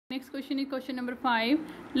Next question is question number 5.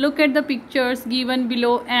 Look at the pictures given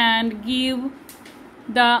below and give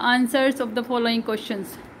the answers of the following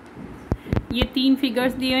questions. ये तीन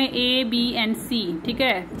figures दिए हैं A, B and C. ठीक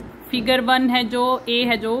है. Figure 1 है जो A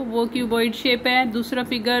है जो वो क्यूबॉइड शेप है. दूसरा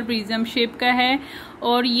फिगर प्रिज्म शेप का है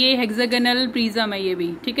और ये हेक्सागोनल प्रिज्म है ये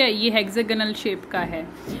भी. ठीक है. ये हेक्सागोनल शेप का है.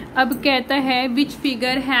 अब कहता है which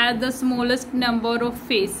figure has the smallest number of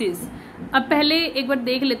faces. अब पहले एक बार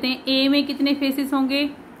देख लेते हैं A में कितने फेसेस होंगे.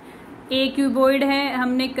 ए क्यूबॉइड है,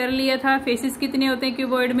 हमने कर लिया था. फेसेस कितने होते हैं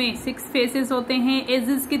क्यूबॉइड में? 6 फेसेस होते हैं.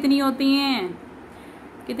 एजेस कितनी होती हैं?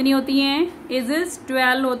 कितनी होती हैं? एजेस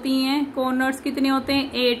 12 होती हैं. कॉर्नर्स कितने होते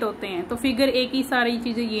हैं? 8 होते हैं. तो फिगर ए की सारी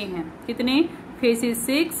चीजें ये हैं. कितने faces?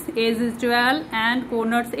 6, edges 12 and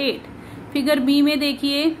corners 8. Figure B में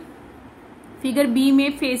देखिए. फिगर बी में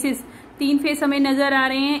फेसेस 3 फेस हमें नजर आ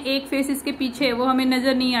रहे हैं. एक फेसेस के पीछे वो हमें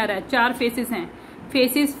नजर नहीं आ रहा है. 4 फेसेस हैं.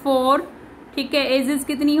 फेसेस 4. ठीक है. एजेस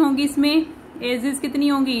कितनी होंगी इसमें? एजेस कितनी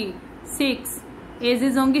होंगी? 6.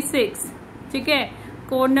 एजेस होंगी 6. ठीक है.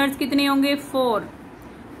 कॉर्नर्स कितने होंगे? 4.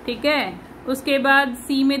 ठीक है. उसके बाद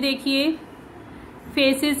सी में देखिए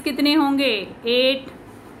फेसेस कितने होंगे?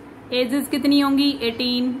 8. एजेस कितनी होंगी?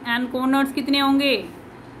 18 एंड कॉर्नर्स कितने होंगे?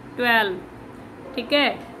 12. ठीक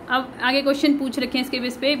है. अब आगे क्वेश्चन पूछ रखे हैं इसके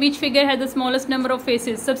बेस पे. विच फिगर है the smallest number of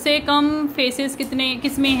faces. सबसे कम फेसेस कितने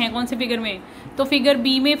किस में है? कौन से फिगर में? तो फिगर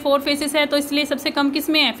बी में 4 फेसेस है, तो इसलिए सबसे कम किस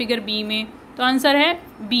में है? फिगर बी में. तो आंसर है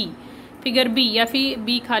बी. फिगर बी या फिर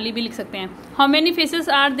बी खाली भी लिख सकते हैं. How many faces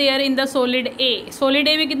are there in the solid A. Solid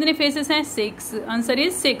ए में कितने फेसेस हैं? 6. Answer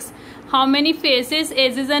is 6. How many faces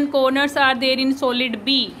ages and corners are there in solid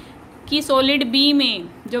B. कि सॉलिड बी में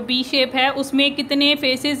जो बी शेप है उसमें कितने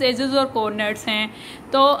फेसेस, एजेस और कॉर्नर्स हैं.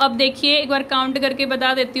 तो अब देखिए एक बार काउंट करके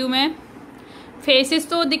बता देती हूँ मैं. फेसेस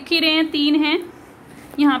तो दिख ही रहे हैं, 3 हैं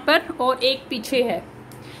यहाँ पर और एक पीछे है.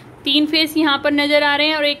 3 फेस यहाँ पर नजर आ रहे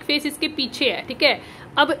हैं और एक फेस इसके पीछे है. ठीक है.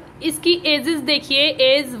 अब इसकी एजेस देखिए.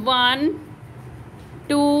 एज 1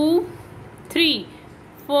 2 3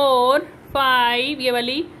 4 5 ये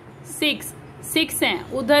वाली 6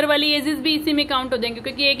 हैं. उधर वाली एजेस भी इसी में काउंट हो जाएंगे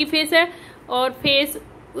क्योंकि एक ही फेस है और फेस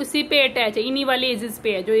उसी पे अटैच है. इन्हीं वाली एजेस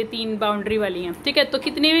पे है जो ये 3 बाउंड्री वाली हैं. ठीक है. तो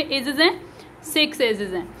कितने एजेस हैं? 6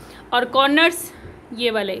 एजेस हैं. और कॉर्नर्स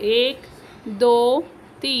ये वाले 1 2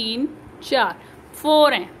 3 4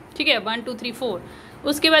 4 हैं. ठीक है. 1 2 3 4.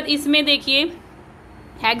 उसके बाद इसमें देखिए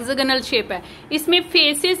हेक्सागोनल शेप है. इसमें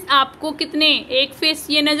फेसेस आपको कितने? एक फेस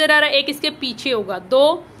ये नजर आ रहा है, एक इसके पीछे होगा.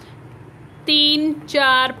 2 3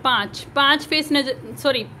 4 5 फेस नजर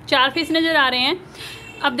 4 फेस नजर आ रहे हैं.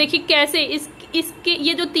 अब देखिए कैसे इसके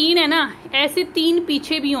ये जो 3 है ना, ऐसे 3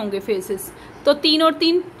 पीछे भी होंगे फेसेस. तो 3 और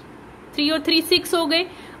 3 3 और 3 6 हो गए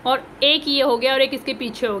और एक ये हो गया और एक इसके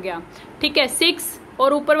पीछे हो गया. ठीक है. 6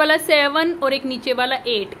 और ऊपर वाला 7 और एक नीचे वाला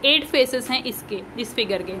 8 फेसेस हैं इसके, इस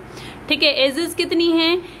फिगर के. ठीक है. एजेस कितनी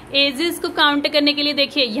हैं? एजेस को काउंट करने के लिए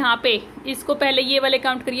देखिए यहाँ पे इसको पहले ये वाले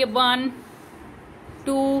काउंट करिए. 1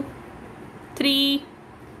 2 3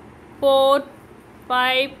 4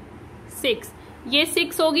 5 6. ये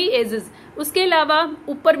 6 होगी एजेस. उसके अलावा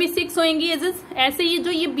ऊपर भी 6 होंगी एजेस. ऐसे ये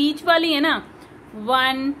जो ये बीच वाली है ना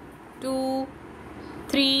 1 2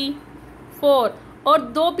 3 4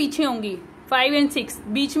 और 2 पीछे होंगी 5 एंड 6.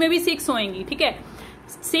 बीच में भी 6 होंगी. ठीक है.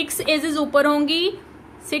 6 एजेस ऊपर होंगी,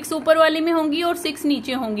 6 ऊपर वाली में होंगी और 6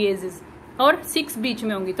 नीचे होंगी एजेस और 6 बीच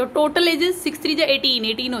में होंगी. तो टोटल एजेस 6 3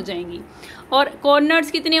 18 हो जाएंगी. और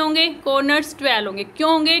कॉर्नर्स कितने होंगे? कॉर्नर्स 12 होंगे.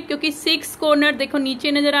 क्यों होंगे? क्योंकि 6 कॉर्नर देखो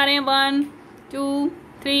नीचे नजर आ रहे हैं. 1 2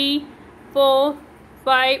 3 4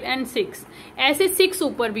 5 एंड 6. ऐसे 6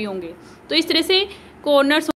 ऊपर भी होंगे. तो इस तरह से कॉर्नर्स